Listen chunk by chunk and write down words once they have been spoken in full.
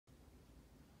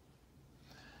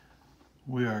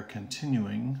we are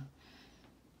continuing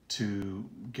to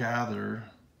gather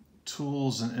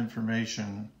tools and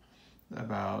information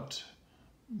about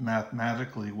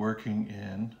mathematically working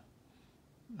in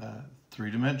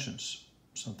 3 dimensions,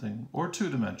 or 2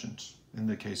 dimensions in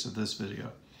the case of this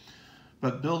video.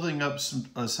 But building up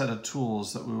a set of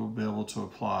tools that we will be able to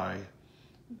apply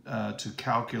to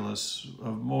calculus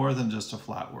of more than just a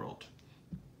flat world.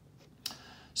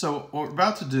 So what we're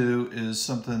about to do is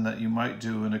something that you might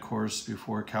do in a course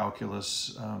before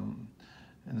calculus, and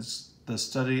it's the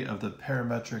study of the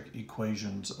parametric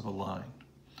equations of a line.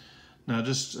 Now,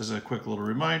 just as a quick little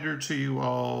reminder to you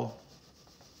all,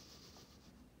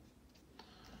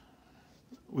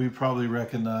 we probably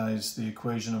recognize the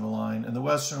equation of a line. In the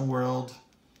Western world,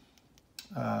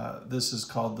 this is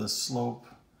called the slope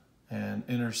and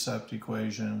intercept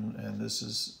equation, and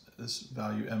this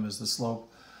value m is the slope.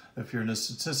 If you're in a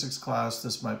statistics class,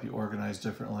 this might be organized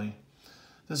differently.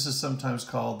 This is sometimes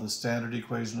called the standard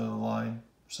equation of the line.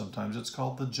 Sometimes it's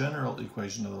called the general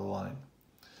equation of the line.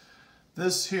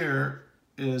 This here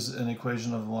is an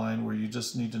equation of the line where you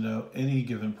just need to know any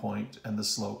given point and the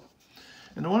slope.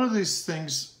 And one of these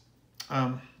things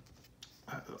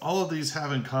all of these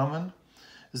have in common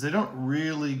is they don't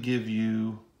really give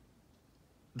you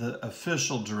the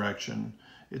official direction.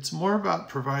 It's more about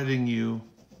providing you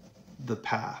the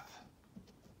path.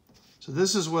 So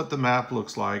this is what the map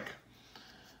looks like.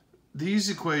 These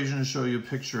equations show you a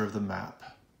picture of the map.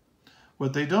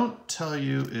 What they don't tell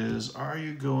you is, are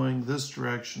you going this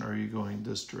direction, or are you going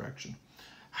this direction?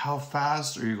 How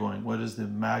fast are you going? What is the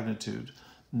magnitude?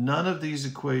 None of these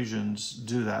equations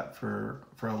do that for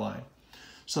a line.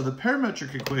 So the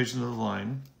parametric equation of the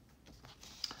line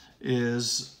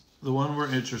is the one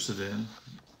we're interested in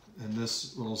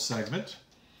this little segment.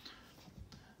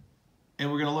 And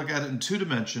we're going to look at it in 2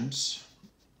 dimensions.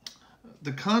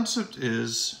 The concept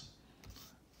is,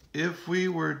 if we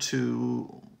were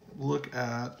to look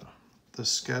at the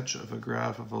sketch of a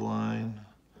graph of a line,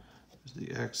 there's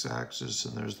the x-axis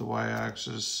and there's the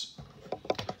y-axis,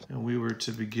 and we were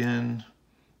to begin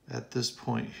at this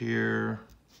point here,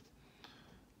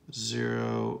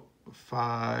 0,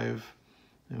 5,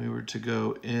 and we were to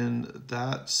go in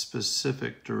that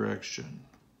specific direction.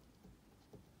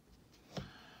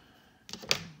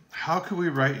 How could we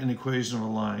write an equation of a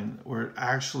line where it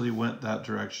actually went that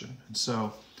direction? And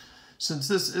so, since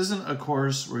this isn't a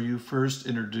course where you first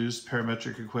introduce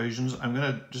parametric equations, I'm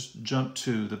going to just jump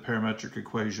to the parametric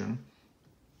equation.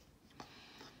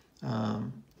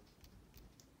 There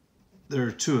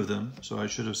are 2 of them, so I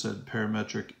should have said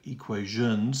parametric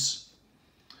equations.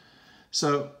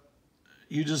 So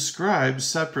you describe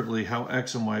separately how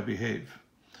x and y behave.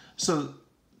 So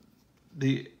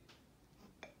the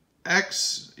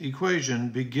x equation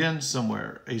begins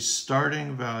somewhere, a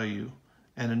starting value,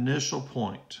 an initial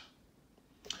point.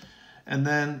 And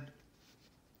then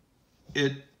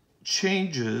it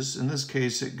changes, in this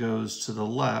case it goes to the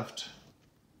left.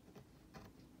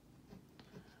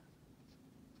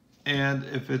 And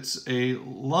if it's a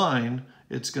line,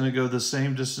 it's going to go the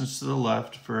same distance to the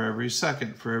left for every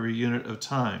second, for every unit of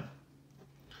time.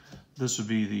 This would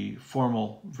be the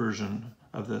formal version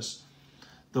of this.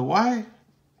 The y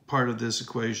part of this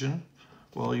equation,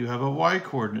 well, you have a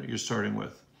y-coordinate you're starting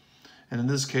with. And in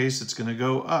this case, it's going to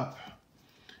go up.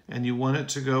 And you want it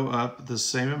to go up the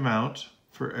same amount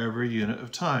for every unit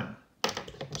of time.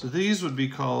 So these would be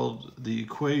called the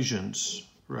equations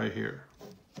right here.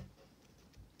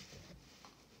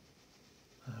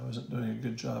 I wasn't doing a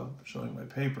good job showing my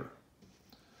paper.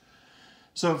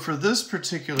 So for this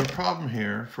particular problem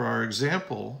here, for our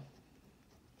example,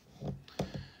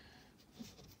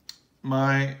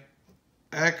 my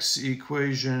x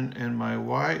equation and my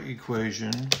y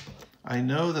equation, I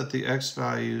know that the x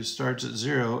value starts at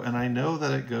 0, and I know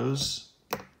that it goes,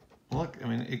 look, I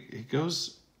mean, it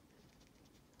goes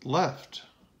left.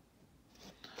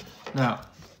 Now,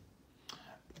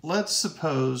 let's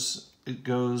suppose it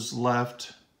goes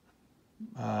left.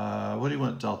 What do you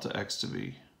want delta x to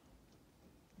be?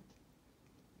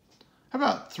 How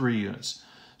about 3 units?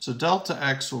 So delta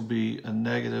x will be a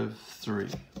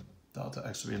 -3. Delta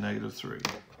x will be a -3.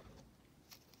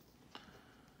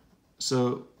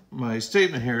 So my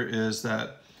statement here is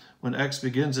that when x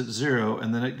begins at 0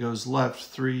 and then it goes left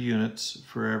 3 units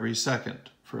for every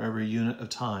second, for every unit of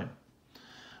time.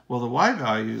 Well, the y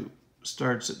value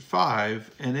starts at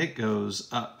 5 and it goes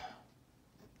up.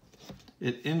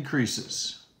 It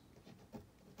increases.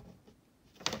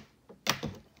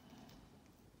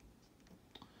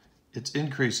 It's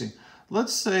increasing.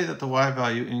 Let's say that the y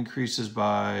value increases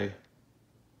by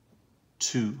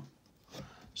 2.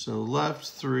 So left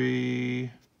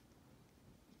 3,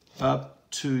 up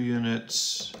 2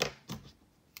 units,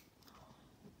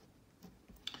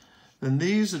 then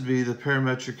these would be the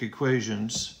parametric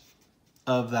equations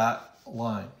of that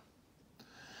line.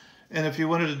 And if you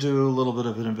wanted to do a little bit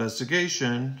of an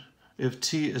investigation, if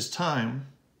t is time,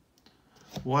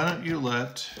 why don't you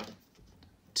let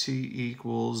t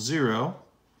equal 0,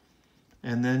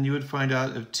 and then you would find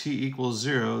out if t equals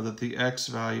 0 that the x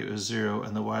value is 0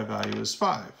 and the y value is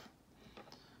 5.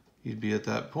 You'd be at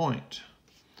that point.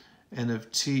 And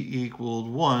if t equaled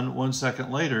 1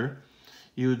 second later,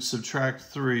 you would subtract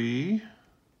 3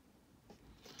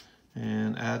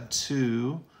 and add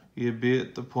 2. You'd be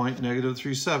at the point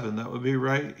 -3.7. That would be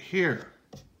right here.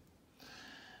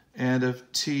 And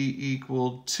if t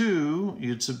equaled 2,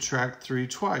 you'd subtract 3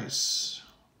 twice,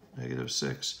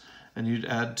 -6. And you'd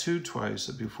add 2 twice.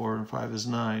 That'd be 4 and 5 is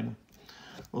 9.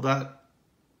 Well, that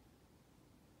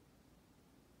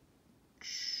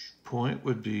point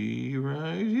would be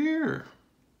right here.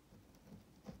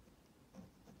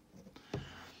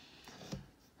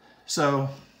 So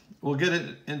we'll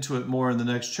get into it more in the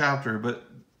next chapter, but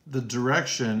the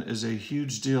direction is a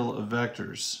huge deal of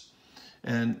vectors.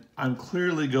 And I'm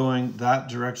clearly going that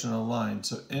direction of the line.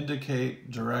 So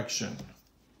indicate direction.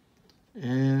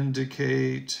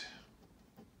 Indicate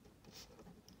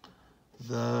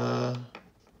the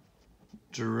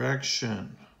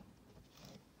direction.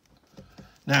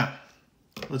 Now,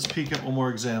 let's peek at one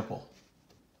more example.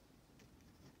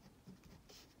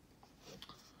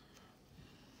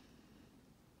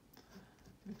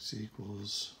 X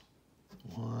equals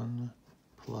 1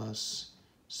 plus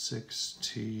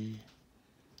 6t,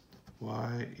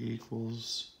 y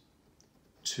equals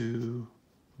 2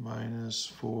 minus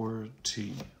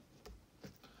 4t.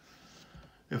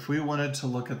 If we wanted to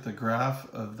look at the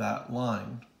graph of that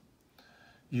line,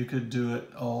 you could do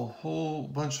it a whole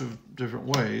bunch of different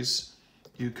ways.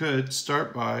 You could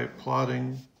start by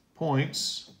plotting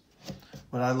points,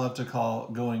 what I love to call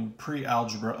going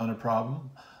pre-algebra on a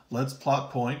problem. Let's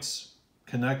plot points,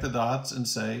 connect the dots, and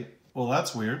say, well,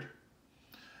 that's weird.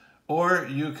 Or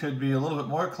you could be a little bit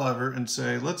more clever and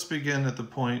say, let's begin at the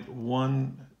point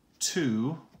 1,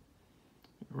 2,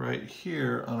 right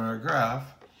here on our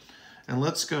graph, and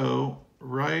let's go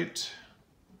right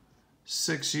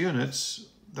 6 units.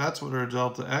 That's what our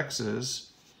delta x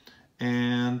is,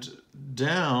 and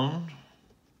down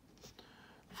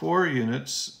 4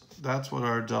 units, that's what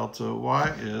our delta y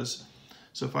is.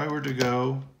 So if I were to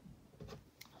go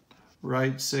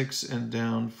right 6 and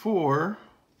down 4,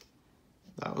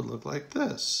 that would look like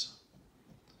this.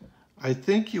 I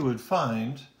think you would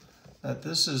find that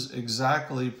this is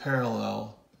exactly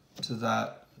parallel to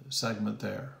that segment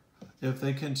there, if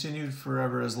they continued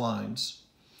forever as lines.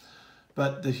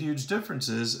 But the huge difference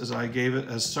is I gave it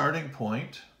a starting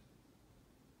point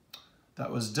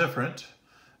that was different,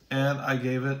 and I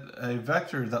gave it a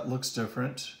vector that looks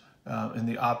different in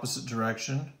the opposite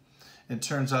direction. It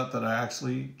turns out that I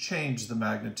actually changed the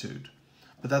magnitude.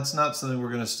 But that's not something we're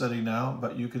going to study now,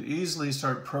 but you could easily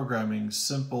start programming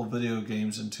simple video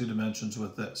games in 2 dimensions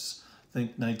with this.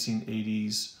 Think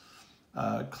 1980s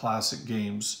classic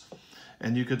games.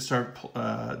 And you could start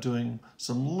doing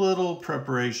some little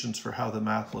preparations for how the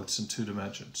math looks in 2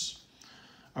 dimensions.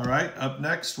 All right, up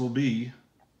next will be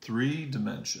 3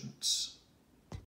 dimensions.